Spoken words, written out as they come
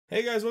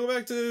Hey guys, welcome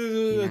back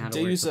to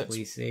Deus Ex.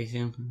 Police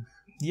station.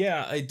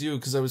 Yeah, I do,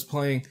 because I was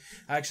playing.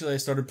 Actually, I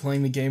started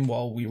playing the game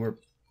while we were.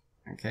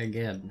 Okay,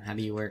 good. How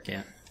do you work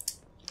it?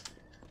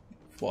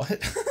 What?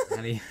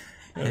 How do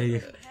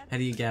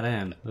you get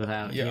in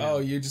without? Yeah. Oh,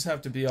 you just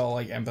have to be all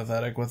like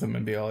empathetic with him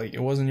and be all like,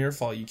 it wasn't your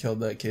fault you killed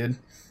that kid,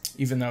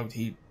 even though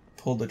he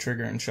pulled the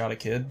trigger and shot a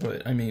kid.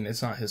 But I mean,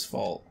 it's not his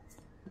fault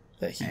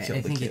that he killed the kid.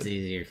 I think it's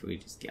easier if we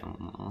just kill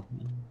them all.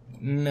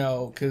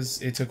 No,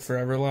 because it took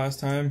forever last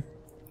time.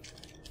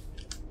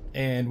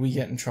 And we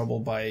get in trouble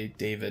by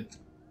David.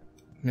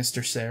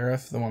 Mr.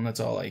 Seraph, the one that's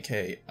all like,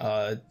 hey,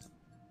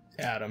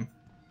 Adam,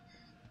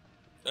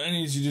 I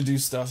need you to do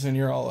stuff, and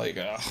you're all like,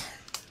 oh,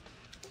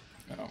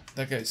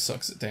 that guy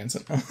sucks at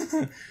dancing.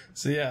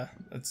 So yeah,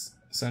 that's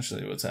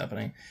essentially what's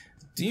happening.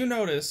 Do you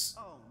notice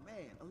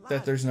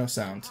that there's no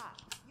sound?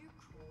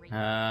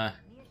 Can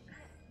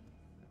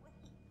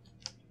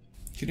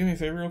you do me a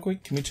favor real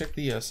quick? Can we check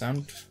the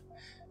sound?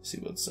 See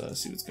what's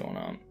going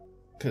on?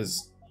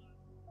 Because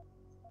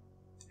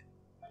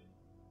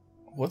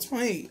what's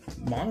my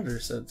monitor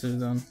set to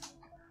then?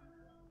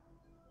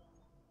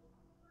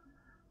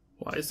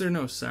 Why is there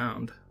no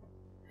sound?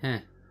 Huh.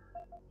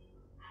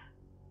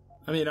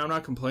 I mean, I'm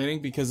not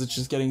complaining because it's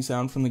just getting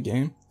sound from the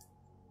game,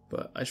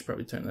 but I should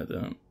probably turn that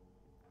down.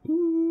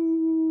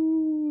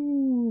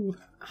 Ooh.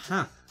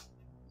 Huh.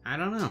 I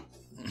don't know.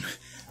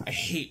 I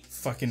hate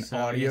fucking So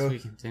audio. I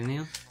guess we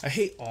continue? I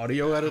hate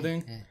audio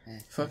editing.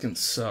 Fucking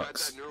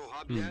sucks.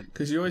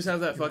 Because you always have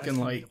that fucking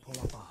like.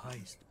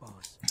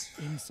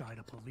 Inside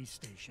a police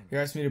station. You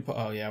asked me to.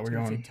 Oh yeah, we're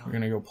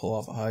gonna go pull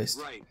off a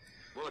heist. Right.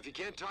 Well, if you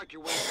can't talk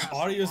your way past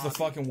Audio is the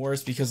fucking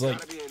worst because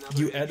like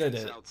you edit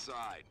it.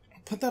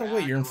 Put that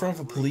away. You're in front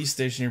of a police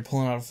station. You're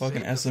pulling out a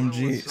fucking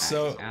SMG.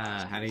 So.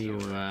 How do you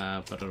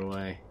put it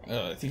away?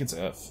 I think it's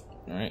F.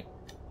 All right.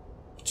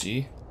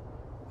 G.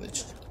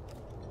 What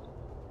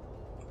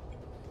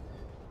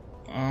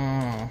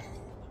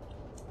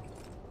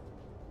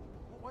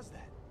was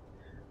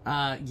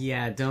that?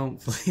 Yeah, don't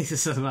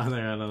place another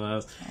one of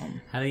those.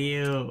 How do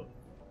you...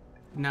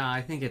 No,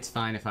 I think it's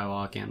fine if I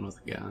walk in with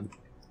a gun.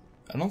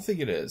 I don't think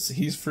it is.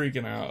 He's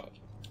freaking out.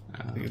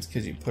 I think it's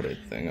because you put a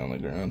thing on the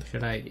ground.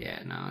 Should I?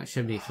 Yeah, no, it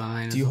should be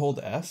fine. Do you hold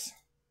F?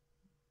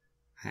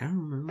 I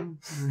don't know.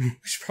 We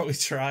should probably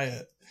try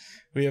it.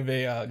 We have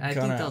a gun. I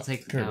think they'll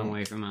take the gun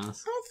away from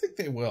us. I don't think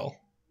they will.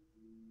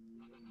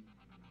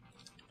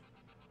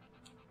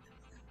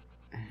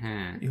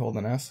 Uh-huh. You hold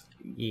an F?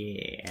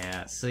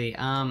 Yeah, see,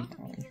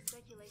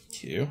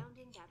 Q.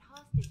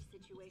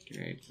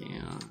 Good,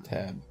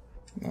 Tab.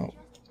 No.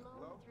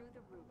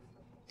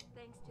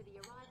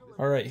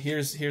 Alright,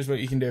 here's what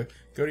you can do.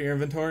 Go to your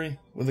inventory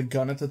with a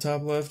gun at the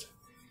top left.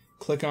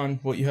 Click on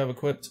what you have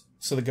equipped.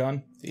 So the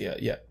gun,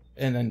 yeah.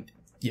 And then,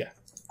 yeah.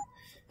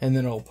 And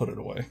then it'll put it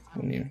away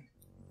when you...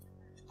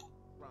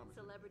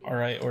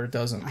 Alright, or it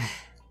doesn't.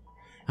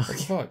 What the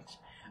fuck?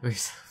 We're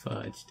so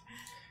fudged.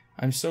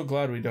 I'm so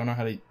glad we don't know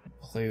how to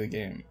play the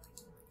game.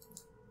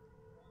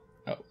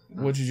 Oh,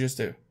 what'd you just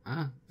do?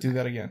 Do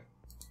that again.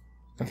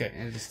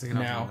 Okay,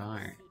 now...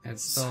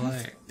 It's still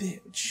there.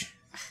 Bitch.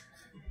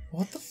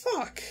 What the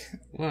fuck?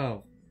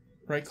 Whoa.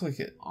 Right click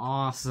it.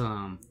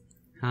 Awesome.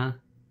 Huh?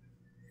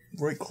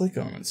 Right click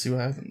on it, see what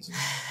happens.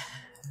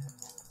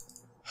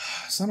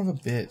 Son of a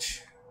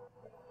bitch.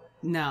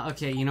 No,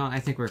 okay, you know what?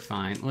 I think we're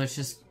fine. Let's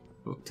just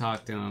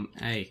talk to him.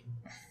 Hey.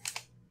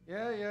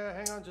 Yeah,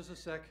 hang on just a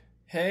sec.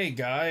 Hey,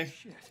 guy.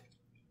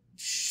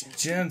 Shit.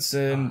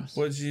 Jensen,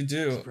 what'd you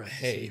do?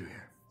 Hey,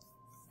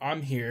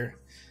 I'm here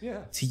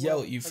to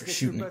yell at you for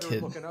shooting a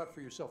kid. Looking out for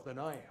yourself than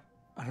I am.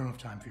 I don't have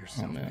time for your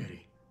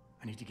self-pity.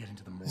 I need to get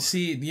into the morgue.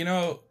 See, you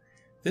know,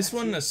 this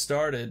wouldn't have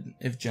started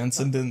if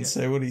Jensen didn't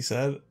say what he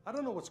said. I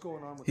don't know what's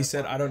going on with He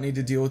said, I don't need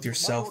to deal with your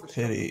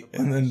self-pity.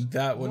 And then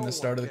that wouldn't have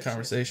started the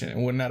conversation.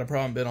 And wouldn't have had a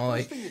problem being all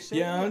like,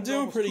 yeah, I'm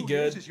doing pretty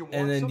good.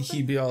 And then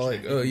he'd be all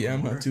like, oh yeah,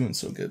 I'm not doing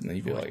so good. And then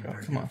you'd be like, oh,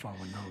 come on.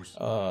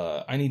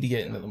 I need to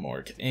get into the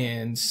morgue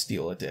and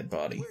steal a dead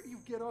body. Where do you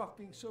get off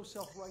being so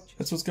self-righteous?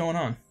 That's what's going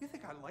on. You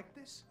think I like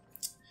this?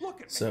 Look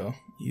at me. So,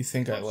 you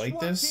think I like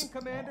this?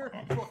 Commander,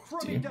 to a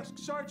crummy desk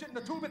sergeant in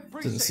the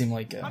precinct. Doesn't seem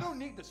like I don't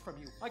need this from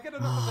you. I get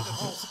enough of it at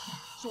home.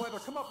 So either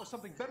come up with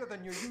something better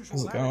than your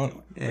usual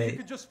attitude, or you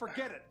can just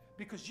forget it,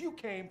 because you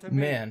came to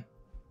me. Man.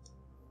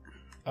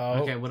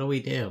 Oh. Okay, what do we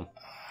do?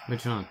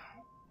 Which one?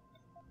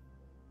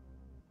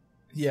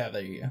 Yeah,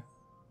 there you go.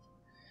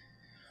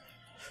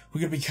 We're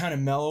gonna be kind of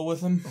mellow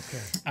with him.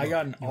 Okay. I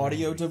got an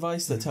audio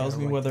device that tells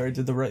me whether I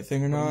did the right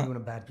thing or not. In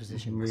a bad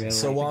position.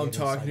 So while I'm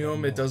talking to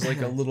him, it does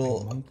like a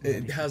little.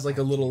 It has like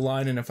a little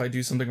line, and if I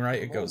do something right,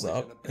 it goes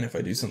up, and if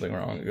I do something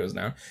wrong, it goes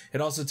down.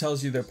 It also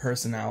tells you their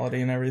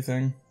personality and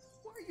everything.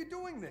 Why are you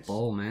doing this?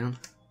 Bull, man.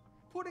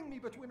 Putting me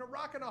between a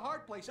rock and a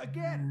hard place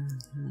again.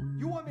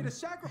 You want me to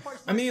sacrifice?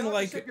 I mean,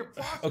 like,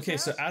 okay,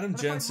 so Adam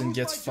Jensen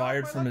gets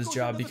fired from his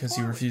job because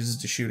he refuses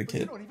to shoot a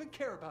kid. You don't even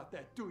care about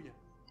that, do you?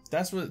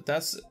 That's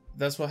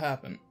what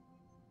happened.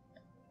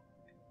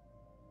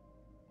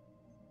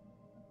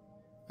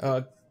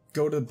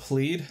 Go to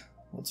plead.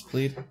 Let's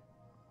plead.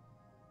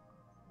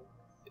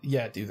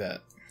 Yeah, do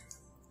that.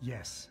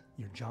 Yes,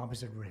 your job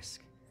is at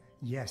risk.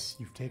 Yes,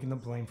 you've taken the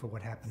blame for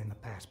what happened in the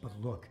past, but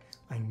look,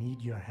 I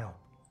need your help.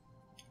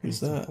 Who's it's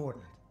that?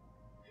 important.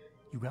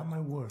 You got my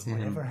word. Damn.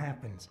 Whatever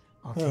happens,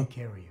 I'll take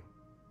care of you.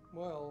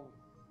 Well,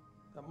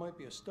 that might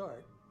be a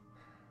start.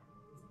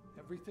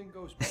 Everything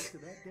goes back to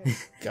that day.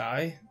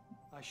 Guy?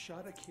 I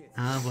shot a kid.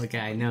 Oh, what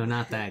guy? No,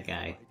 not that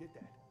guy. I did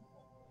that.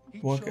 He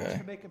What chose guy?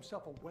 to make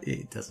himself a weapon.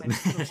 It doesn't And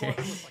he matter. thought it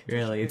was like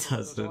Really, it just one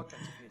of those doesn't.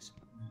 offensive hits.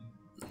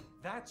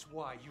 That's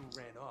why you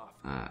ran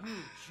off.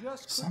 You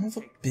just Son of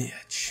a couldn't take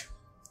bitch.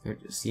 They're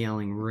just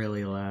yelling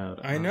really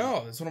loud. I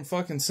know, that's what I'm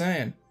fucking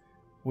saying.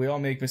 We all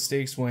make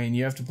mistakes, Wayne.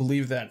 You have to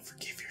believe that.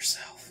 Forgive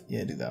yourself.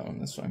 Yeah, do that one.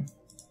 That's fine.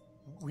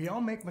 We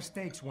all make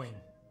mistakes, Wayne.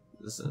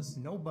 This is.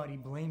 Nobody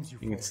blames you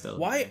You for can it. still.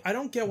 Why? I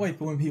don't get why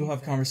when people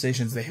have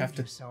conversations, they have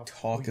to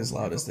talk as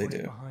loud as they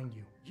do. Behind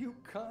you. You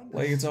kinda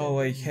Like, it's all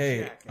like,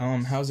 hey,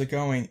 jackass. how's it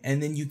going?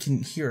 And then you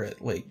can hear it.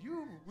 Like,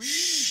 You really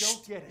shh,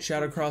 don't get it.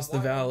 shout across the Why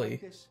I'm valley.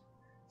 like this?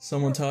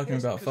 Someone You're talking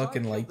pissed about 'cause I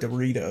fucking, like, killed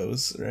the kid.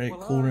 Doritos, right?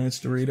 Well, Cool I'm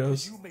Ranch pissed 'cause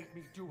Doritos. You made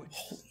me do it.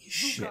 Holy You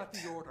shit. got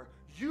the order.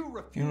 You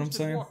refused You know what I'm and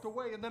saying? walked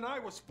away, and then I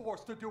was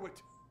forced to do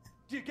it.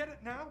 Do you get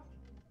it now?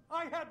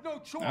 I had no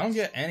choice. I don't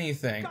get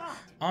anything. God,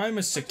 I'm a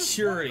I just want it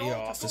security all to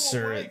go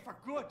officer away at, for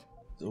good.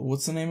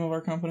 what's the name of our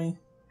company?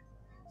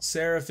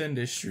 Seraph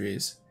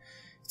Industries.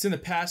 It's in the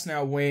past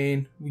now,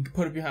 Wayne. We can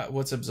put it behind,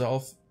 what's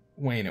absolve?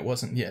 Wayne, it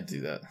wasn't yet,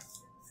 do that.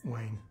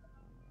 Wayne,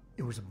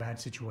 it was a bad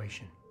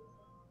situation.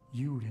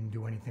 You didn't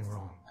do anything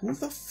wrong. Who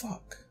the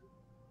fuck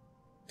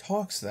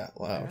talks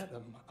that loud?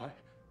 Adam,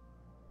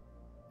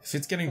 If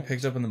it's getting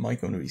picked up in the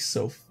mic, I'm gonna be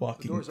so the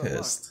fucking door's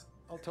pissed.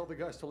 unlocked. I'll tell the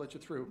guys to let you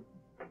through.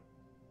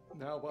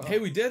 Now, Hey,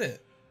 we did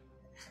it!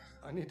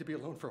 I need to be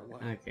alone for a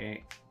while.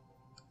 Okay.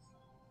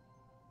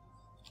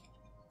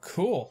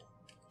 Cool.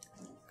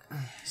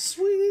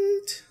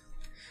 Sweet.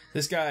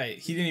 This guy,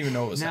 he didn't even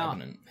know what was Now-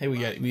 happening. Hey,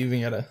 we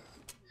even got a...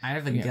 I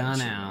have a Yeah, gun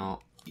sure.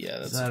 out. Yeah,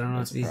 that's... So I don't know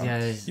if that's a these problem.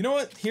 guys. You know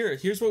what?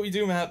 Here's what we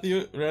do,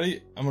 Matthew.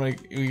 Ready?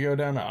 We go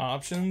down to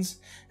options,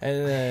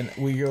 and then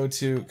we go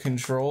to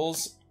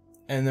controls,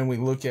 and then we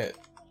look at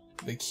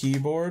the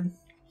keyboard.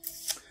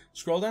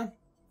 Scroll down.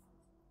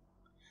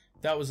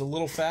 That was a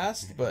little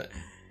fast, but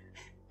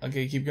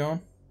okay, keep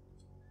going.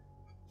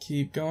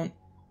 Keep going.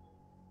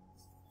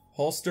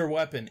 Holster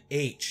weapon,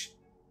 H.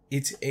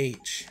 It's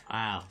H.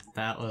 Wow,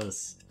 that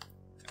was.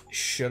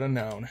 Should have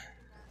known.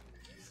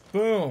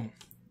 Boom.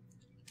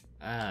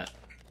 There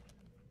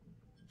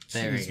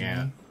Jeez, we go.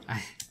 man.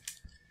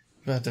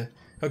 About to.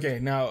 Okay,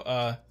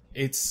 now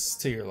it's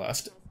to your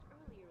left.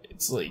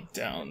 It's like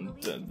down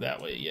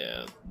that way.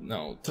 Yeah.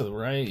 No, to the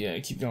right. Yeah,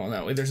 keep going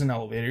that way. There's an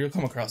elevator. You'll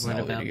come across an What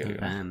elevator. about You the gotta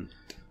go. van?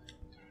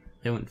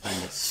 They wouldn't find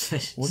it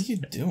suspicious. What are you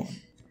doing?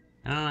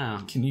 I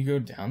don't know. Can you go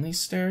down these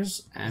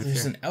stairs? I'm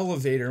There's sure. an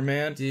elevator,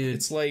 man. Dude.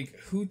 It's like,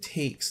 who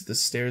takes the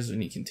stairs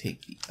when you can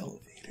take the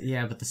elevator?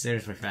 Yeah, but the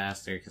stairs were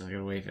faster because I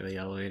gotta wait for the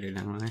elevator,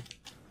 don't I?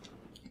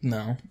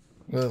 No.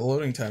 The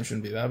loading time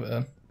shouldn't be that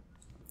bad.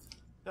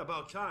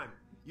 About time.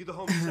 You the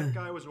homicide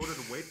guy I was ordered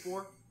to wait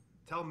for?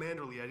 Tell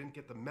Manderley I didn't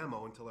get the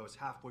memo until I was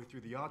halfway through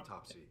the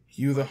autopsy.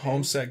 You, the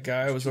homeset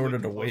guy I was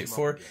ordered to wait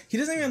for. He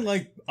doesn't even,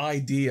 like,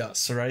 ID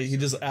us, right? He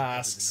just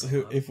asks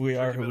if we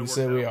are who we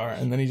say we are,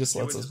 and then he just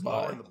lets us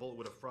by. The bullet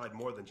would have fried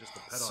more than just the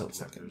So pedal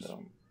fucking connectors.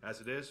 dumb.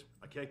 As it is,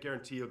 I can't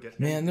guarantee you'll get.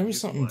 Man, there was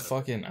useful something out of it,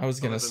 fucking... I was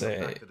gonna other than the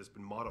say... fact that it's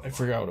been I modified.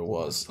 forgot what it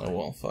was. Oh,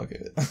 well, fuck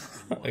it. I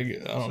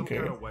don't Some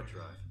care. kind of wet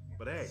drive.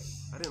 But hey,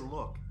 I didn't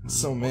look.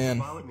 So, man...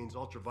 Ultraviolet means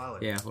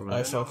ultraviolet. Yeah, what I about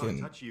I know how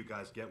fucking... touchy you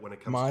guys get when it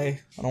comes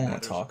I to don't want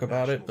matters to talk of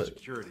about it, national but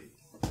security.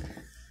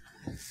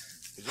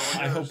 He's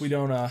all I yours. hope we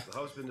don't, The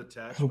husband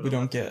attached, hope but we a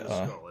don't left in get,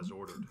 the skull as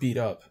ordered. beat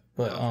up.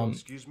 But, Now, if you'll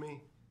excuse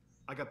me,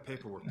 I got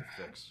paperwork to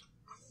fix.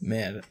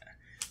 man,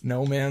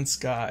 No Man's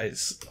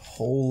Skies.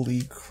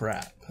 Holy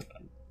crap.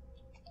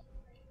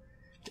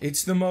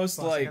 It's the most,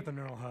 Boss, I like, got the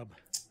neural hub.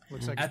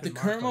 Looks like at it's the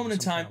been current marked moment in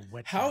under some time, kind of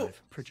wet how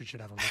drive. Pritchard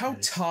should have a look how at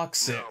it.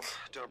 toxic No,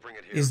 don't bring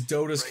it here. is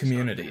Dota's Frank's not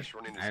community? finished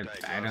running this I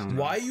diagnostic. don't-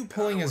 Why are you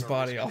pulling his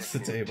body Wanna off the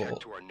risk it table?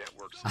 to our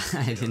networks.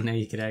 I didn't know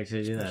you could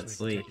actually do that.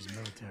 Especially if Sweet. Pritchard's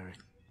military.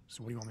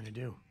 So what do you want me to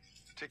do?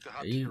 Take the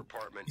hub to You- your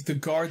apartment. The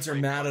guards are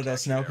mad at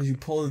us now because you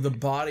pulled the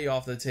body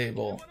off the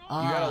table. You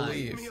gotta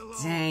leave.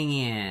 Dang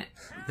it.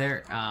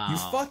 They're. Oh, You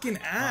fucking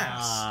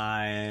ass.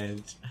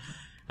 God.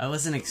 I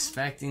wasn't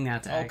expecting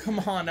that to Oh, come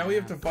on. Now we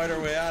have to fight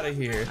our way out of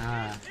here.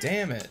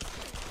 Damn it.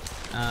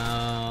 Oh,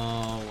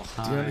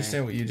 hi. Do you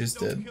understand what you just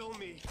did? Kill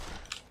me.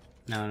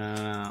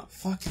 No.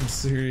 Fucking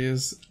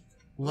serious.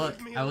 Look,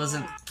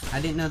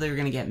 I didn't know they were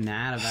gonna get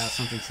mad about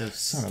something so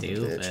Son of a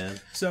stupid. bitch.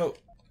 So,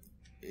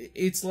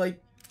 it's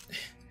like...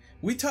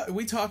 We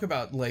talk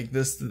about, like,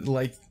 this,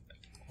 like...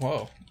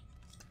 Whoa.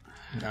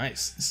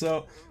 Nice.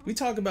 So, we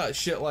talk about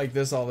shit like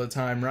this all the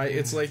time, right?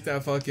 It's like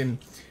that fucking...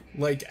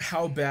 Like,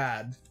 how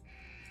bad...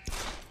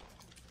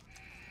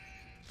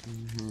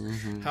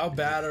 How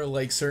bad are,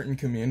 like, certain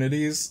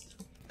communities?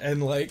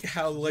 And, like,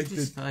 how, like,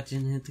 Just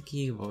fucking hit the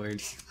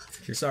keyboard.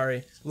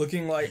 Sorry,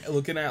 looking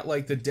at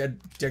like the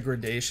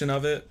degradation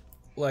of it.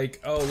 Like,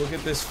 oh, look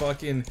at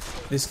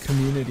this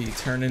community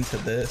turn into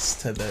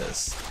this to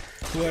this.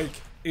 Like,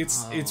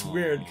 it's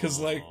weird because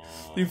like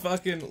you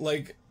fucking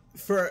like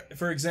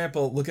for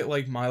example, look at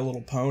like My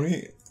Little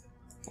Pony.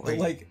 Wait.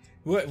 Like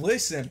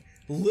listen,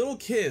 little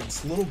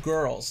kids, little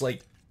girls,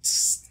 like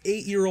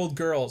 8-year-old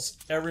girls,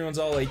 everyone's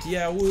all like,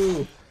 yeah,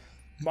 woo.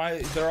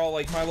 They're all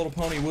like, My Little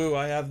Pony, woo,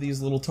 I have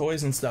these little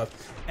toys and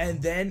stuff.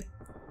 And then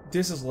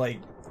this is like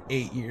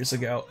 8 years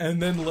ago,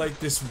 and then like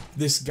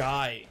this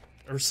guy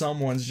or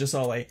someone's just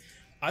all like,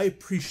 I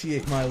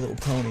appreciate My Little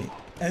Pony.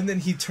 And then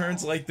he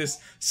turns like this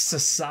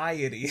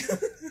society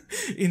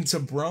into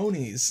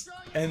bronies,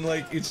 and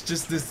like it's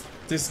just this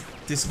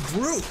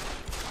group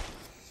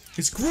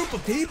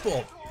of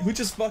people who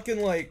just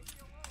fucking like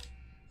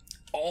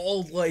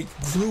all like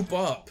group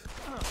up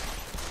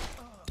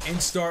and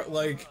start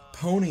like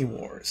pony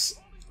wars,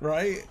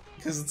 right?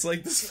 Because it's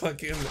like this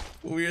fucking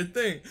weird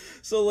thing.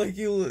 So like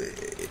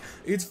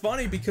it's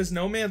funny because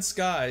No Man's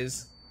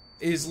Skies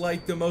is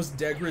like the most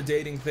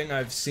degrading thing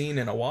I've seen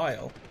in a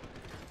while.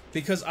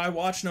 Because I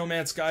watched No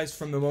Man's Skies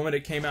from the moment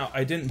it came out.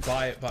 I didn't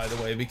buy it, by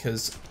the way,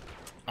 because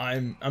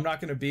I'm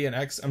not gonna be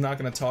I'm not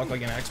gonna talk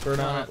like an expert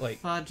on it.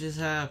 Like, what the fudge is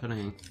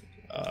happening?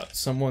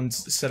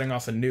 Someone's setting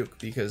off a nuke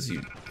because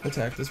you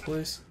attacked this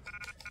place.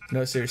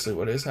 No, seriously,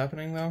 what is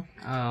happening though?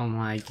 Oh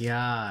my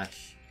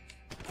gosh.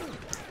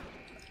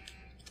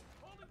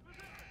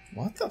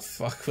 What the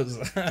fuck was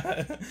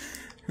that?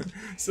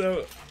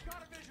 So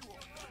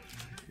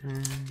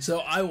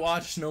I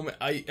watched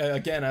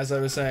again, as I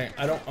was saying,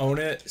 I don't own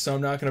it, so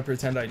I'm not gonna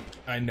pretend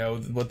I know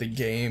what the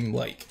game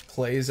like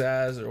plays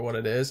as or what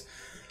it is.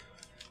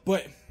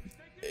 But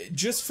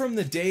just from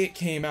the day it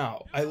came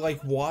out, I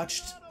like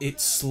watched it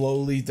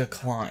slowly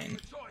decline.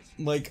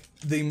 Like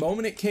the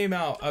moment it came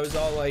out, I was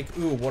all like,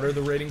 "Ooh, what are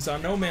the ratings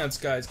on No Man's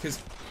Skies?" Because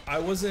I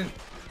wasn't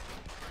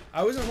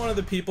one of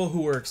the people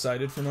who were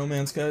excited for No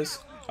Man's Skies.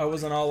 I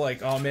wasn't all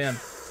like, "Oh man,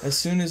 as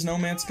soon as No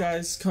Man's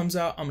Skies comes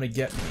out, I'm gonna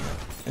get me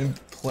and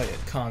play it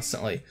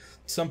constantly."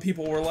 Some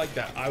people were like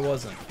that. I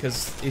wasn't,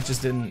 because it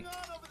just didn't.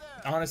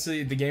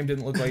 Honestly, the game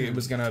didn't look like it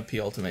was gonna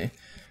appeal to me.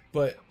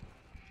 But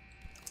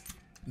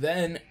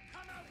then,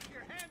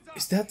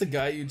 is that the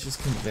guy you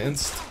just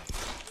convinced?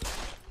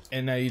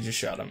 And now you just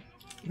shot him.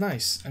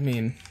 Nice. I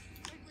mean,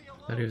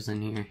 Thought he was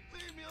in here.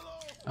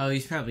 Oh,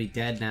 he's probably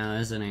dead now,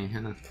 isn't he?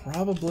 Huh?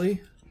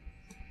 probably.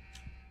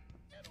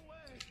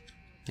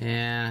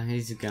 Yeah,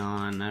 he's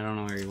gone. I don't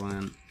know where he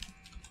went.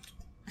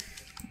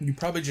 You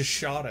probably just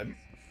shot him.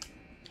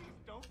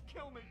 Don't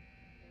kill me.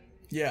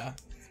 Yeah.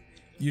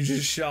 You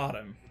just shot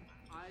him.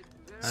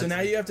 So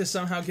now you have to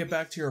somehow get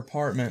back to your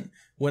apartment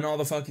when all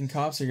the fucking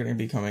cops are gonna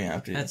be coming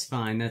after you. That's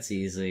fine. That's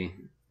easy.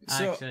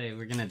 So- Actually,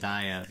 we're gonna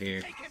die out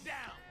here.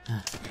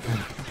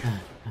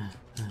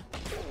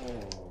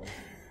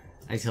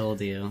 I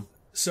told you.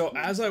 So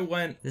as I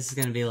went, This is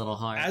gonna be a little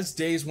hard. as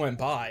days went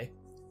by,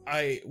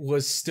 I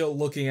was still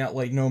looking at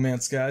like No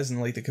Man's Skies and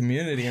like the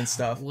community and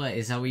stuff. What,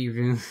 is that what you're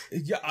doing?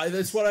 Yeah,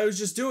 that's what I was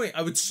just doing.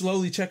 I would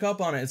slowly check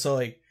up on it. So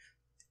like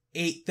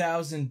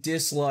 8,000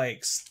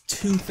 dislikes,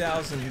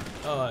 2,000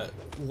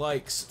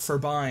 likes for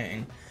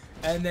buying.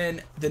 And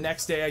then the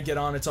next day I get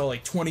on, it's all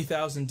like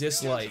 20,000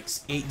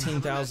 dislikes,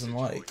 18,000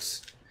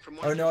 likes.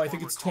 Or no, I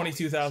think it's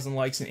 22,000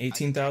 likes and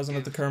 18,000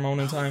 at the current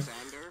moment in time.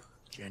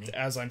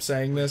 As I'm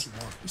saying this.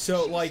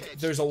 So like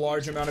there's a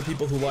large amount of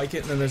people who like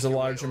it and then there's a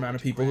large amount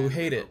of people who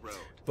hate it.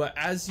 But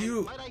as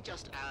you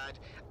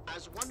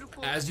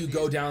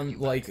go down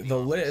like the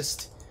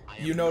list,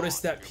 you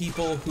notice that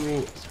people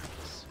who,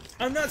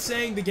 I'm not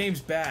saying the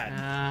game's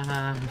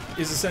bad,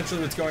 is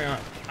essentially what's going on.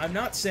 I'm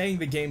not saying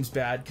the game's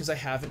bad because I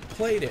haven't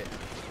played it.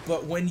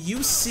 But when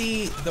you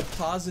see the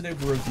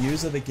positive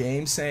reviews of the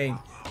game saying,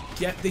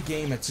 get the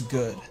game, it's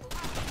good.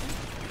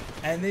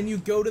 And then you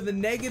go to the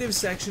negative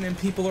section and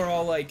people are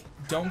all like,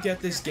 don't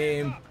get this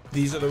game,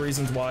 these are the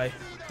reasons why.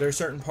 There are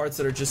certain parts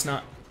that are just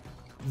not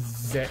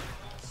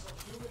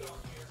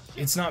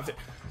it's not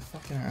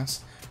fucking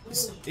ass.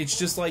 It's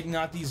just like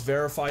not these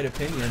verified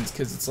opinions,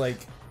 because it's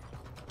like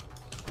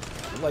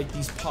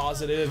these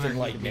positive and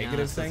like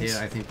negative things.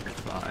 I think you're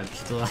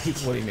fudged. Like,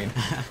 What do you mean?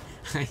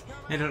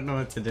 I don't know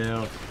what to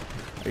do.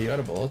 Are you out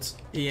of bullets?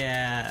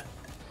 Yeah.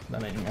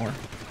 Not anymore.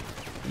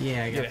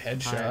 Yeah, I got Get a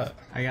headshot. 5.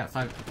 I got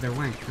 5. They're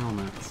wearing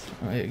helmets.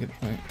 Oh yeah, good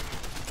point.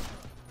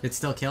 It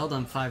still killed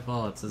him. 5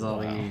 bullets is all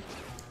we Wow. need.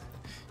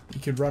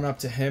 You could run up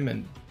to him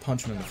and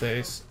punch him in the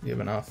face. You have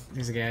enough.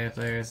 There's a guy up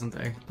there, isn't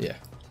there? Yeah.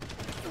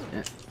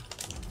 Yeah.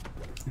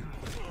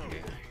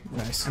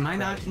 Nice. Am I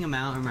knocking him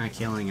out or am I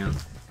killing him?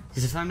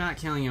 Because if I'm not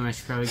killing him, I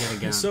should probably get a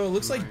gun. So it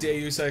looks like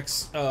Deus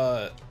Ex,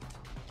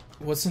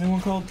 what's the new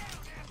one called?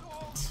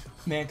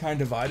 Mankind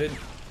Divided.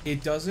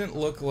 It doesn't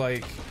look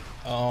like,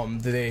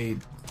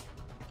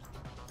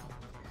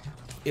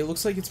 it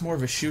looks like it's more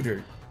of a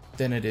shooter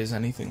than it is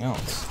anything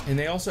else. And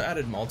they also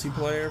added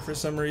multiplayer for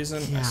some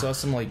reason. Yeah. I saw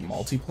some, like,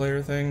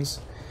 multiplayer things.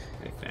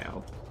 I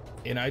failed.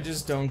 And I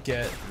just don't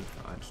get,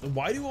 I'm fudged.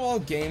 why do all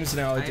games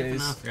I have nowadays...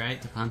 enough,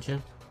 right, to punch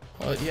him?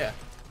 Yeah.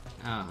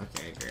 Oh,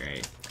 okay,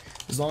 great.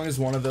 As long as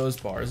one of those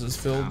bars is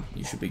filled, Wow.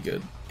 you should be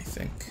good, I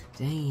think.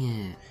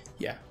 Dang it.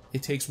 Yeah.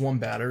 It takes one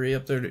battery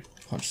up there to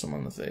punch someone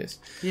in the face.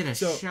 Get a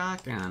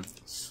shotgun.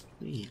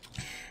 Sweet.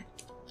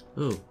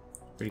 Ooh,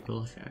 pretty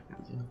cool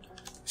shotgun, dude.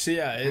 So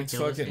yeah, it's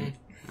fucking...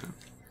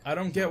 I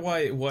don't get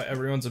what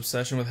everyone's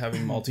obsession with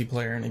having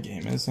multiplayer in a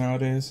game is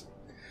nowadays.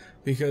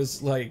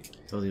 Because, like...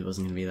 Told you it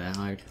wasn't gonna be that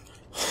hard.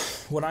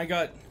 When I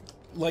got,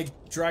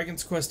 like,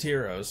 Dragon's Quest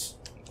Heroes,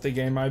 the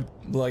game I,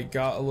 like,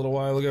 got a little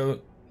while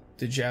ago,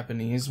 the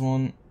Japanese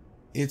one,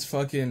 it's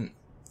fucking...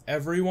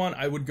 Everyone,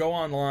 I would go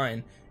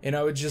online, and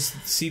I would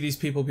just see these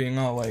people being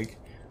all like,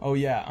 oh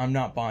yeah, I'm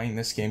not buying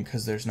this game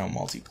because there's no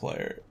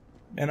multiplayer.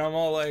 And I'm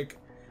all like,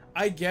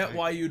 I get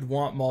why you'd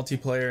want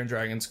multiplayer in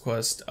Dragon's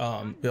Quest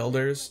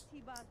Builders.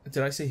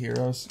 Did I say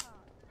Heroes?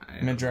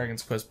 I meant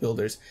Dragon's Quest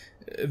Builders.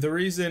 The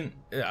reason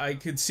I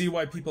could see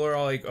why people are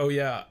all like, oh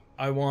yeah,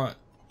 I want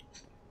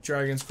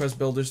Dragon's Quest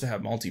Builders to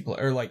have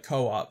multiplayer, or like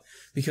co-op,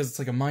 because it's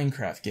like a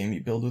Minecraft game you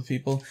build with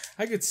people.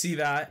 I could see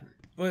that,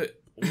 but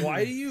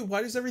why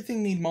does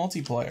everything need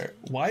multiplayer?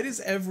 Why does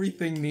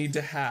everything need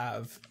to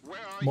have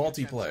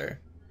multiplayer?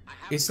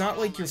 It's not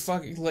like you're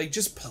fucking, like,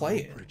 just play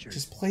it.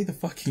 Just play the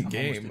fucking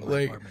game.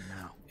 Like,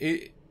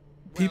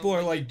 people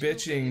are, like,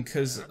 bitching,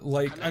 because,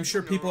 like, I'm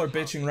sure people are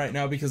bitching right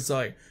now because,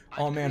 like,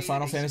 oh man,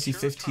 Final Fantasy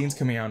 15's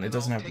coming out and it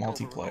doesn't have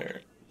multiplayer.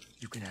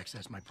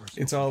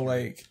 It's all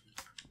like,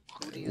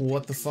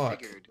 what the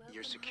fuck?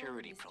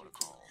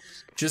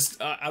 Just,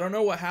 I don't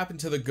know what happened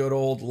to the good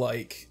old,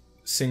 like,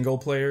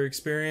 single-player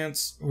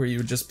experience where you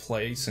would just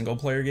play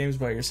single-player games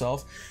by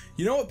yourself.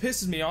 You know what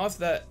pisses me off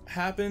that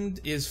happened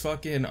is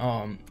fucking,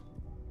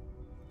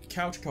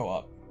 couch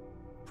co-op.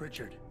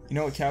 Pritchard. You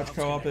know what couch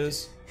co-op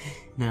is?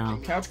 No.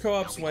 Couch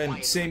co-op's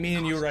when, say me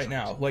and you right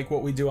now, like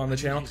what we do on the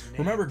channel.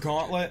 Remember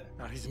Gauntlet?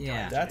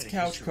 Yeah. That's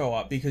couch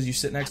co-op because you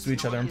sit next to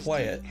each other and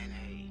play it.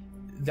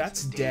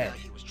 That's dead.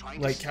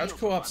 Like, couch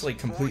co-op's, like,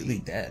 completely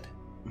dead.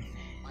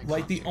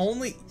 Like, the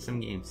only... Some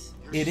games.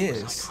 It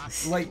is.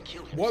 Like,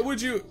 what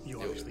would you...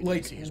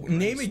 Like,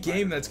 name a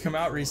game that's come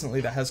out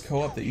recently that has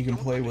co-op that you can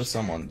play with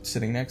someone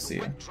sitting next to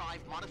you.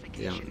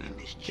 Yeah,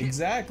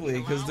 Exactly,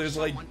 because there's,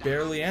 like,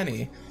 barely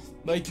any.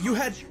 Like, you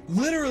had...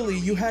 Literally,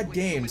 you had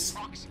games.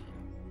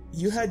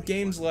 You had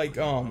games like,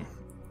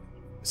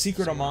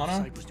 Secret of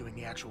Mana.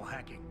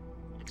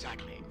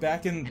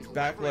 Back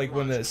like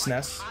when the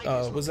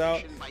SNES was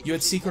out, you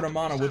had Secret of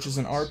Mana, which is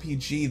an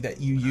RPG that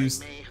you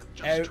used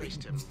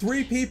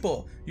 3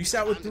 people. You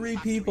sat with 3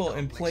 people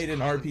and played an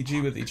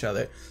RPG with each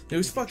other. It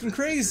was fucking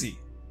crazy.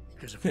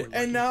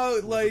 And now,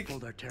 like,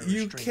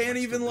 you can't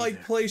even,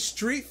 like, play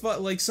Street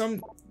Fight. Like,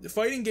 some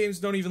fighting games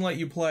don't even let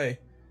you play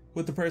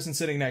with the person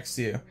sitting next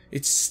to you.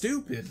 It's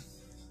stupid.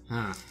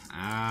 Huh.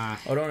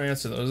 Oh, don't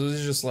answer those.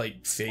 Those are just,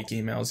 like, fake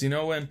emails. You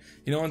know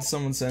when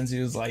someone sends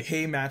you, is like,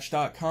 hey,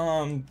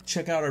 Match.com,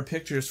 check out our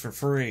pictures for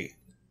free.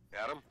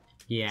 Adam?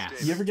 Yeah.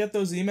 You ever get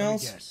those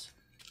emails?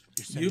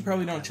 You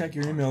probably don't check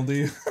your email, do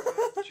you?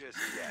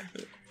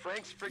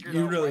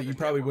 You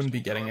probably wouldn't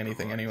be getting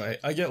anything anyway.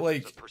 I get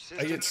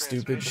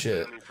stupid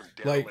shit.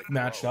 Like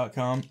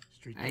Match.com.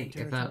 I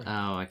can't.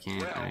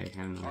 I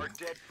have no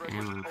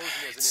ammo.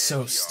 It's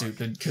so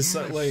stupid, because,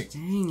 like...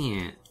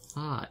 Dang it.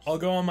 Fuck. I'll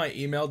go on my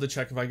email to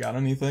check if I got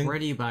anything. Where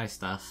do you buy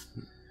stuff?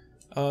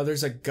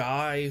 There's a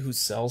guy who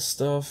sells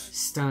stuff.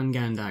 Stun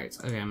gun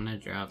darts. Okay, I'm gonna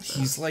drop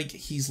this.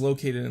 He's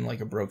located in, like,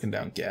 a broken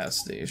down gas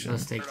station.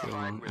 Those take too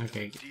long.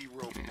 Okay.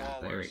 Yeah,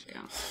 there we go.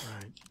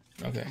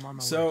 Right. Okay.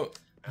 So,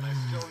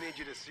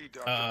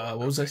 what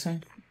was I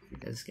saying?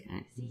 This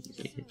guy.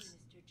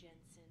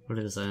 What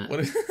is that?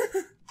 What?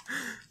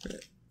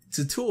 It's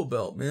a tool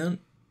belt, man.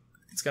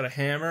 It's got a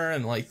hammer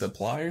and, like, the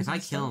pliers. If I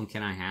kill him,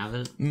 can I have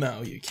it?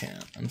 No, you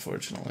can't,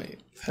 unfortunately.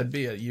 That'd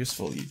be a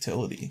useful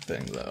utility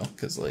thing, though,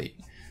 because, like,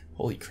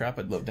 holy crap,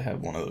 I'd love to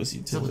have one of those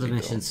utility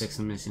belts. Mission belts. 6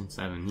 and Mission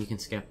 7. You can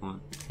skip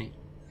one. Okay.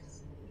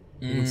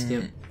 You can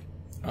skip.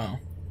 Oh.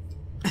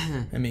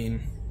 I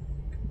mean,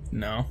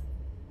 no.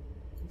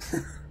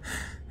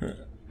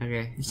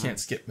 Okay. You can't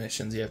skip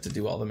missions, you have to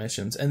do all the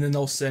missions. And then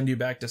they'll send you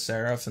back to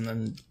Seraph, and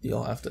then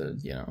you'll have to,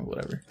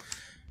 whatever.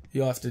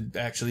 You'll have to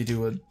actually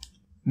do a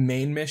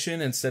main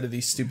mission instead of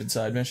these stupid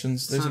side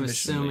missions. There's so I'm a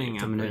mission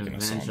assuming I'm going to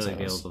eventually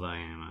be able to buy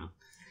ammo.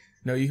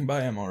 No, you can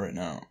buy ammo right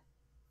now.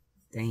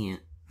 Dang it.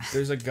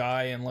 There's a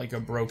guy in, like, a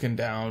broken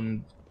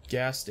down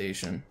gas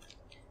station.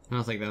 I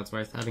don't think that's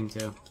worth heading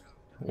to.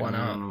 Why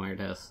not? I don't know where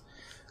it is.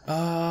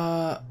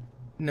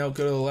 No,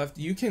 go to the left.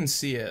 You can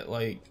see it,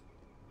 like...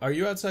 Are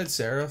you outside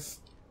Seraph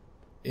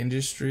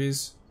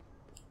Industries?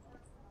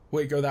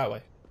 Wait, go that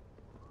way.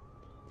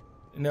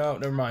 No,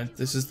 never mind.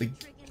 This is the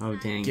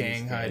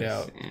gang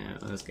hideout. Yeah,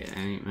 those guys. I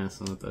ain't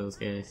messing with those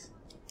guys.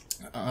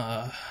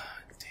 Damn.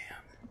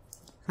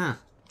 Huh.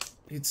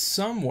 It's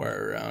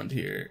somewhere around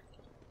here.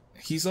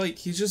 He's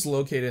just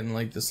located in,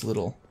 like, this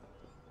little...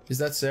 Is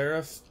that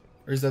Seraph?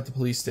 Or is that the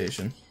police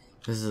station?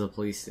 This is a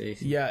police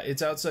station. Yeah,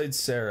 it's outside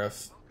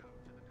Seraph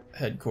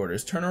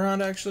headquarters. Turn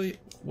around, actually.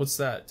 What's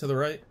that? To the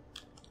right?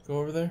 Go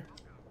over there?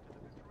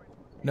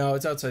 No,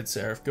 it's outside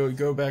Seraph.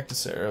 Go back to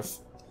Seraph.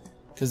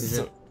 Because is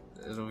it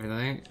over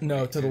there?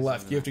 No, to the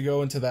left. You have to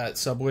go into that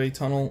subway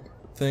tunnel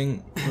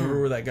thing. Remember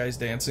where that guy's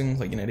dancing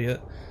like an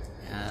idiot?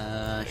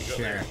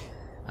 Sure.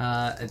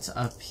 It's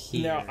up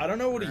here. Now, I don't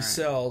know what he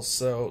sells,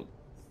 so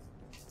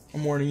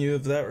I'm warning you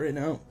of that right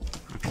now.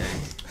 Okay.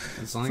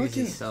 As long as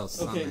he sells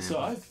something. Okay, so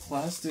I have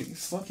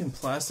fucking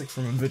plastic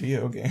from a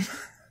video game.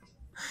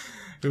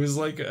 It was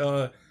like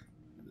a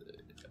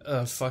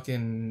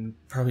fucking,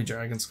 probably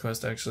Dragon's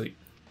Quest, actually.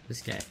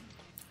 This guy.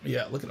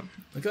 Yeah, look at him.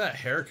 Look at that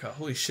haircut.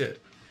 Holy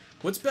shit.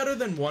 What's better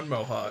than one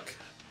mohawk?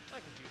 I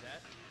can do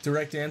that.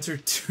 Direct answer,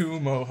 2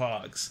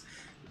 mohawks.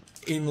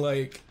 In,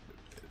 like,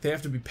 they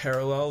have to be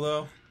parallel,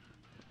 though.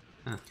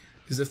 Huh.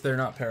 Because if they're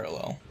not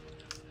parallel,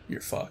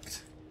 you're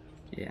fucked.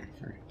 Yeah,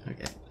 sure.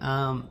 Okay.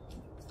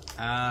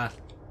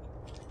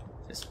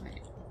 Just wait.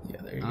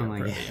 Yeah, there you Oh go. my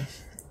bro. God.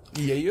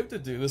 Yeah, you have to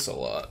do this a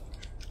lot.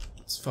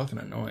 It's fucking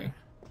annoying.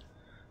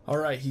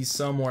 Alright, he's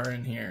somewhere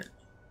in here.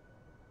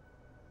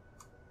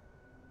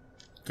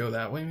 Go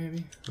that way,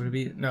 maybe? Would it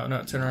be? No,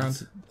 turn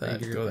around. That,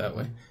 bigger, go that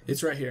way. probably.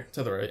 It's right here,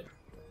 to the right.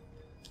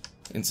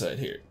 Inside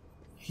here.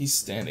 He's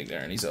standing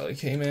there and he's like,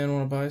 hey man,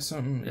 wanna buy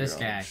something? This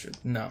You're all, guy. "Shit."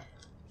 No.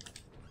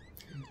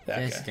 That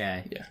This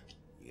guy. Yeah.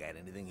 You got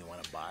anything you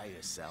want to buy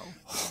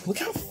yourself? Look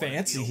how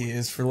fancy he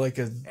is for like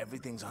a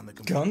Everything's on the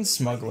computer. gun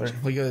smuggler.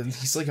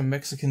 He's like a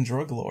Mexican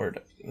drug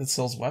lord that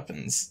sells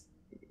weapons.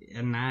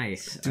 Yeah,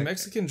 nice. Do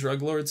Mexican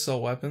drug lords sell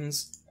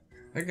weapons?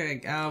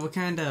 Okay, what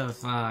kind of,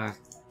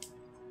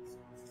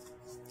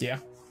 Yeah.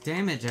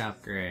 damage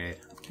upgrade?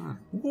 Huh.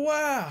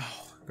 Wow.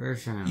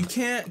 Version. You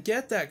can't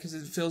get that because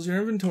it fills your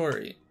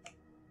inventory.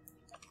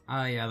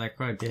 Oh yeah, they're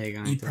quite big.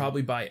 Aren't You'd they?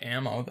 probably buy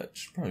ammo. That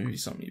should probably be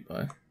something you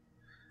buy.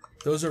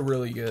 Those are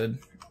really good.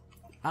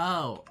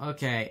 Oh,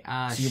 okay.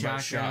 So you can buy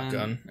a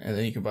shotgun, and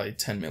then you can buy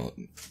 10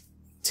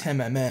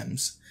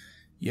 MMs.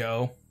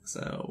 Yo.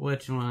 So,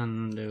 which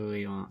one do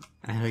we want?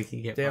 We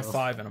can get They have both.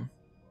 5 in them.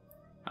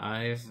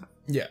 5?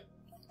 Yeah.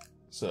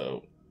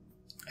 So,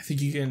 I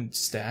think you can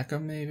stack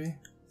them, maybe?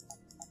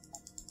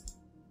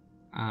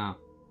 Oh.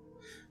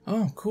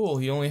 Oh, cool.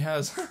 He only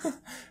has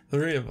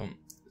 3 of them.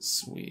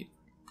 Sweet.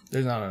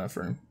 There's not enough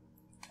room.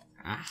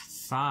 Ah,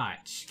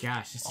 fudge.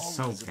 Gosh, this is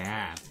so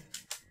bad.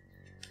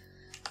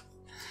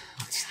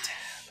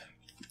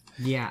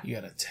 Yeah, You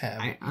got a tab.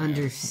 I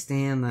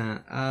understand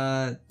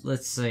that.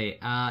 Let's see.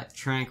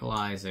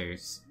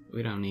 Tranquilizers.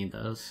 We don't need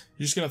those.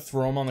 You're just gonna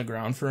throw them on the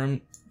ground for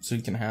him so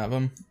you can have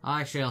them? Oh,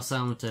 actually, I'll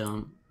sell them to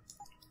him.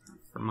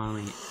 For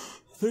money.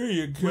 There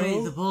you go.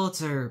 Wait, the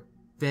bullets are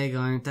big,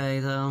 aren't they,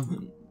 though?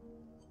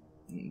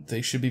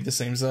 They should be the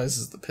same size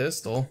as the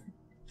pistol.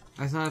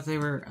 I thought they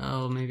were...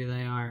 Oh, maybe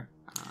they are.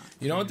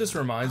 You know what this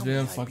reminds me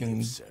of?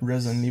 Fucking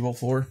Resident Evil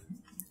 4.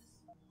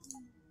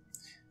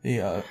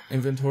 The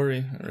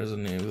inventory.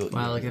 Resident Evil.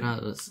 Wow, look at how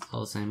it's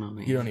all the same on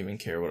me. You don't even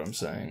care what I'm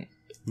saying.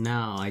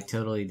 No, I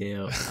totally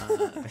do.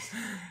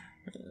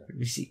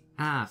 You see...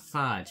 Ah,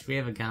 fudge. We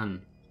have a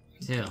gun,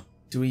 too.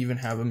 Do we even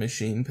have a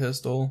machine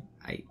pistol?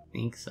 I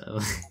think so.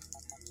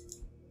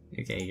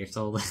 Okay, you're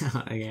sold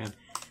out again.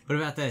 What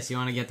about this? You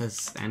want to get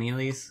this? Any of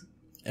these?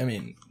 I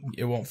mean,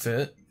 it won't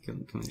fit.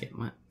 Can we get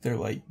one? They're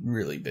like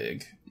really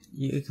big.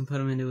 You can put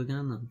them into a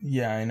gun, though.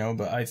 Yeah, I know,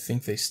 but I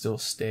think they still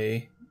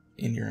stay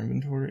in your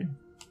inventory.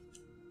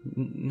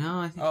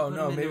 No, I think. Oh, you put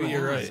no, them into maybe a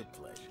you're gun. right.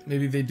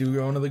 Maybe they do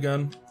go into the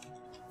gun.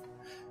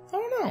 I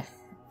don't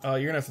know.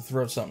 You're gonna have to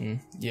throw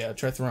something. Yeah,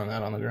 try throwing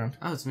that on the ground.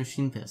 Oh, it's a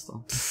machine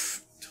pistol.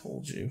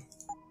 Told you.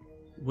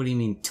 What do you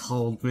mean,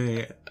 told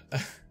me?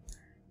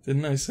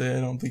 Didn't I say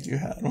I don't think you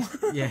had one?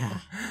 Yeah.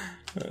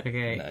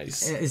 Okay.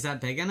 Nice. Is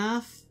that big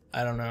enough?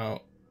 I don't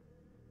know.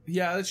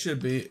 Yeah, it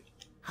should be.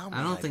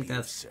 I don't think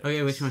that's...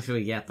 Okay, which one should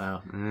we get,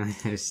 though?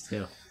 There's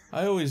two.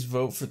 I always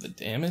vote for the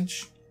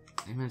damage.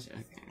 Damage?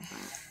 Okay, fine.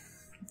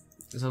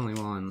 There's only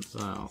one,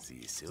 so... See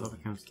you So soon.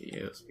 it comes to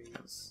use,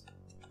 because...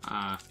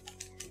 I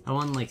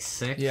won, like,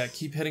 6. Yeah,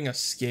 keep hitting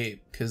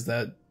escape, because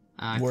that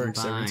works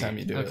every combined. time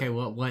you do it. Okay,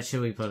 what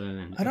should we put it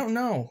in? I don't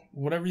know.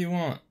 Whatever you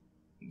want.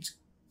 Just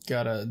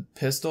got a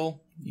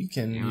pistol. You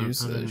can You wanna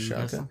use put it in the the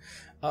shotgun.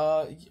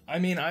 I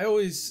mean, I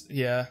always,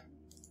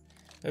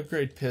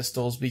 upgrade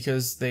pistols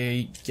because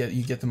you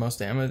get the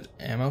most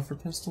ammo for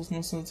pistols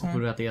most of the What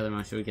time. about the other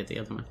one? Should we get the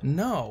other one?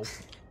 No,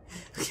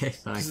 Okay,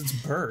 fine. because it's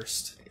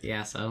burst.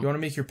 Yeah, so... You want to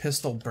make your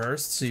pistol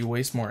burst so you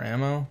waste more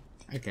ammo?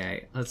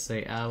 Okay, let's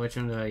see. Which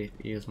one do I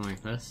use more?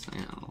 This?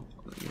 Yeah, I'll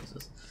use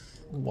this.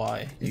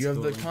 Why? It's You have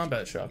the cool.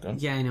 combat shotgun.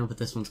 Yeah, I know, but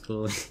this one's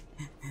cool.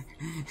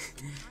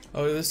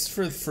 Oh, this is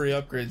for the free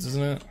upgrades,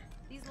 isn't it?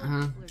 These Uh-huh.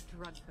 little people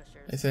are drug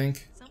pushers. I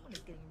think. Someone is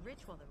getting rich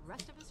while the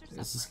rest of us are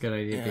This is a suffering. good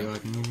idea. Yeah. Be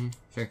working in here.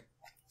 Sure.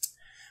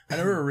 I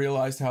never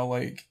realized how,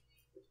 like,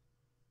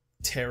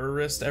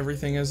 terrorist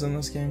everything is in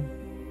this game.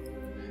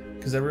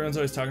 Because everyone's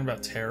always talking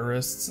about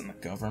terrorists and the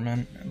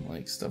government and,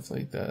 like, stuff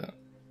like that.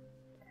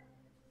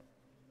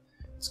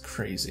 It's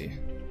crazy.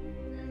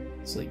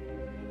 It's like,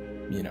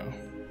 you know,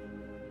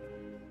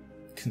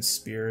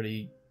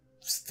 conspiracy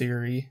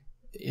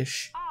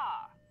theory-ish.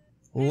 Ah,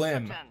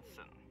 Lim. Mr.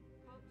 Jensen.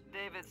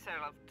 David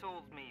Seraph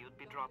told me you'd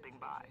be dropping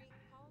by.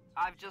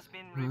 I've just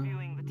been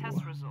reviewing the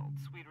test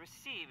results we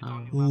received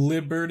on you last week.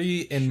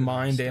 Liberty in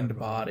mind and Start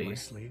rolling up body. my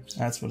sleeves.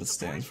 That's what it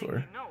stands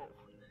for. No.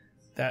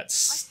 That's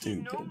I see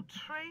stupid. no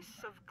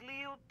trace of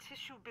glial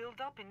tissue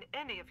buildup in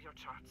any of your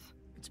charts.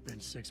 It's been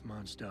 6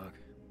 months, Doc.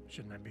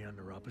 Shouldn't I be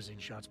under opposing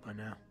shots by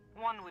now?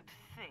 One would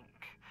think,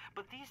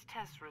 but these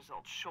test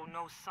results show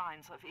no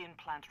signs of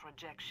implant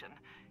rejection.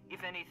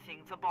 If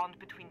anything, the bond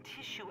between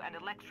tissue and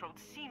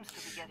electrodes seems to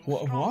be getting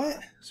stronger. What?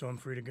 So I'm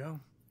free to go?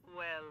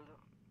 Well,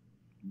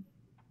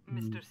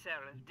 Mr.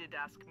 Seraph did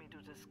ask me to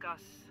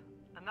discuss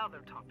another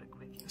topic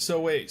with you. So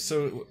wait,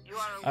 so You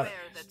are aware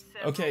that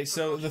several okay,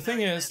 so the thing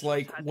promotional is,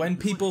 like, measures had when been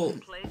put people in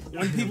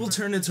place.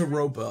 turn into Not all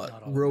robots,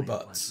 the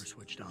implants were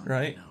switched on,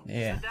 right? no.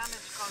 Yeah. The damage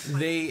caused by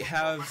They the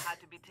have, trauma had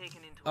to be taken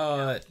into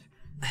account.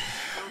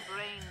 Your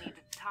brain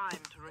needed time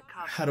to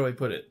recover. how do I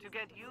put it? To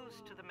get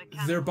used to the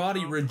mechanical Their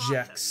body processes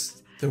rejects the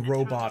and turn them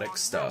robotic on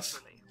stuff.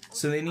 naturally.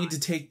 So they need to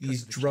take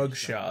these drug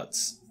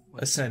shots,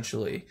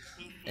 essentially,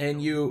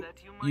 and you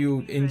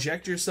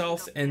inject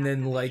yourself, and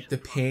then like the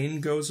pain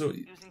goes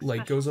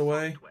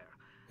away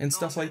and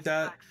stuff like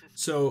that.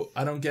 So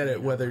I don't get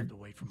it whether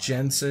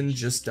Jensen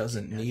just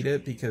doesn't need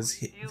it because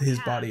his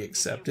body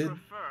accepted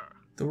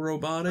the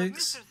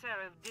robotics.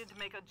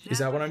 Is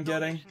that what I'm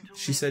getting?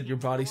 She said your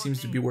body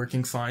seems to be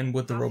working fine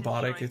with the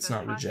robotic, it's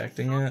not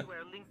rejecting it.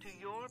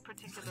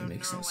 It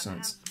makes no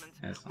sense.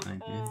 That's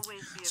fine, yeah.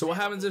 So what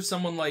happens if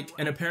someone like,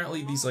 and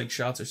apparently these like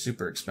shots are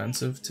super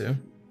expensive too.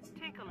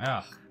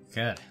 Oh,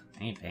 good.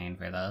 I ain't paying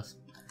for those.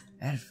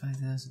 Added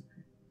 5,000.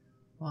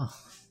 Whoa.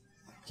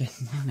 Get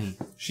money.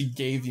 She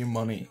gave you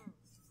money.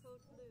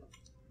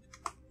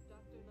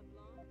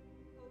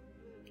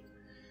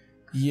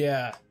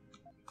 Yeah.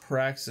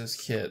 Praxis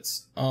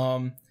kits.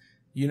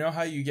 You know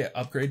how you get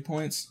upgrade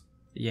points?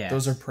 Yeah.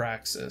 Those are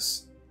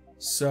Praxis.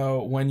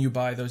 So when you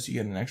buy those, you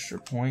get an extra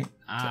point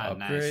to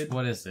upgrade. Nice.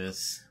 What is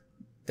this?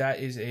 That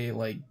is a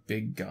like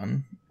big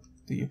gun.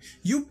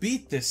 You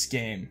beat this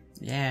game.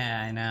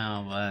 Yeah, I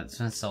know, but it's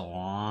been so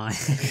long.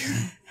 So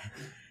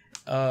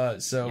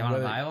you want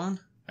to buy one?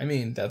 I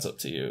mean, that's up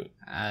to you.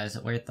 Is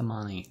it worth the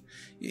money?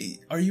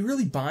 Are you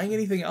really buying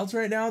anything else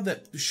right now?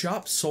 That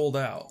shop sold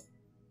out.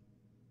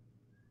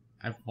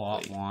 I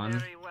bought one.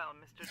 Very well,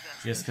 Mr. Jensen.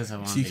 Just because I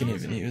want So you to can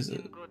use even it. use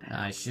it.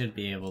 I should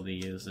be able to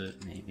use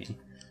it, maybe.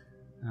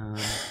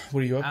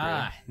 What do you upgrade?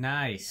 Ah,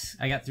 nice.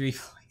 I got 3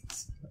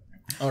 points.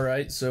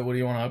 Alright, so what do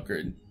you want to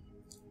upgrade?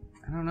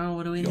 I don't know,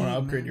 what do we need? You want to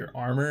upgrade man? your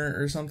armor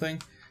or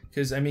something?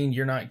 Because, I mean,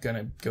 you're not going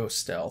to go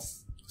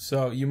stealth.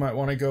 So you might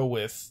want to go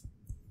with,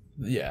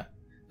 yeah,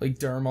 like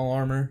dermal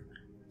armor.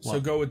 So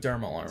What? go with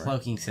dermal armor.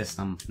 Cloaking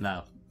system,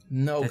 no.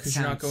 No, That because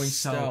you're not sounds going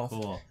so stealth.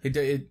 cool.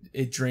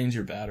 It drains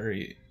your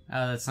battery.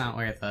 Oh, that's not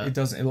worth it. It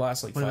doesn't. It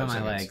lasts like What 5 about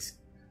seconds. my legs?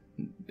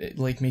 It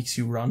like makes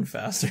you run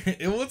faster.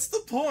 What's the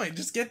point?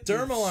 Just get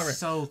dermal armor.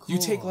 So cool.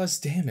 You take less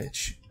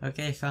damage.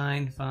 Okay,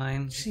 fine.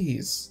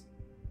 Jeez.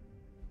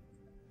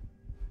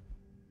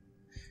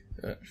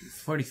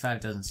 45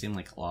 doesn't seem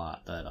like a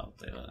lot, but I'll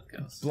do it. I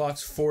guess.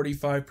 Blocks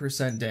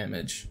 45%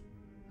 damage.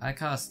 I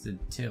costed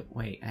 2.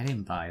 Wait, I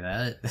didn't buy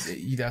that.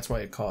 That's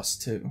why it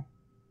costs 2.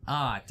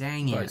 Ah,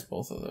 dang Buys it.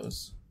 both of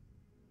those.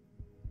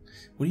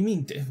 What do you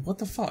mean? What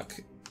the fuck?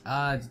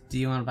 Do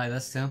you want to buy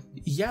this too?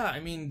 Yeah, I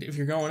mean, if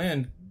you're going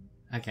in,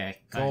 Okay.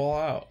 go fine. all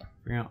out.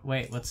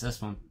 Wait, what's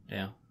this one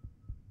do?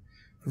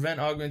 Prevent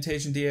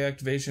augmentation,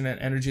 deactivation, and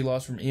energy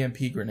loss from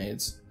EMP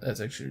grenades. That's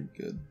actually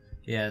good.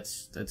 Yeah,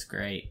 that's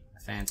great.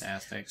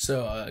 Fantastic.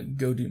 So,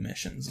 go do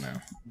missions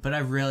now. But I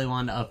really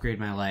wanted to upgrade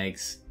my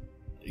legs.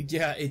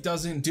 Yeah, it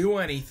doesn't do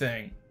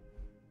anything.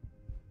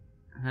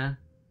 Huh?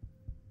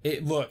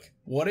 Look,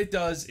 what it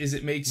does is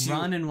it makes you...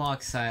 Run and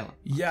walk silent.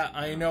 Yeah,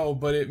 I know,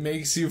 but it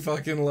makes you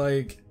fucking,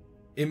 like...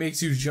 It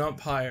makes you jump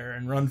higher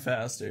and run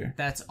faster.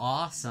 That's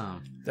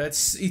awesome.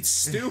 It's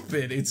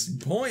stupid. It's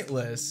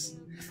pointless.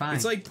 Fine.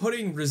 It's like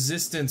putting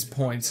resistance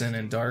points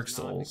in Dark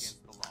Souls.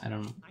 I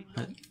don't know.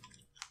 What?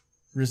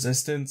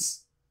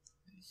 Resistance?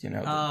 You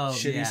know, the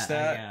shitty yeah,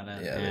 stat? I got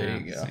it. Yeah, there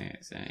you go.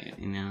 So,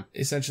 you know.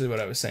 Essentially what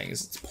I was saying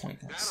is it's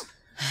pointless.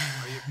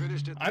 Are you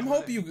finished at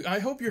the I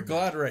hope you're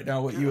glad right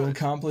now what you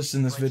accomplished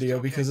in this video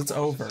because it's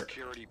over.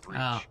 security breach?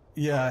 Oh.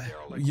 Yeah.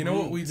 You know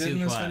what we did in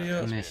this Two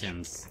video?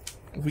 missions.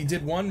 We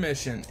did one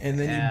mission and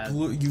then Yeah.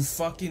 you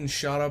fucking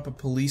shot up a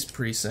police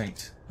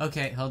precinct.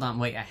 Okay, hold on.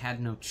 Wait, I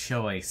had no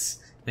choice.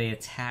 They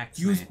attacked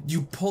You me.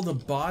 you pulled a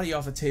body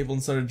off a table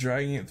and started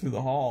dragging it through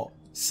the hall.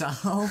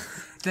 So?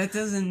 That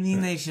doesn't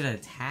mean they should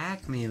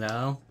attack me,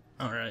 though.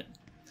 Alright.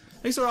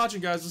 Thanks for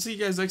watching, guys. We'll see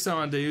you guys next time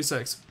on Deus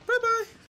Ex.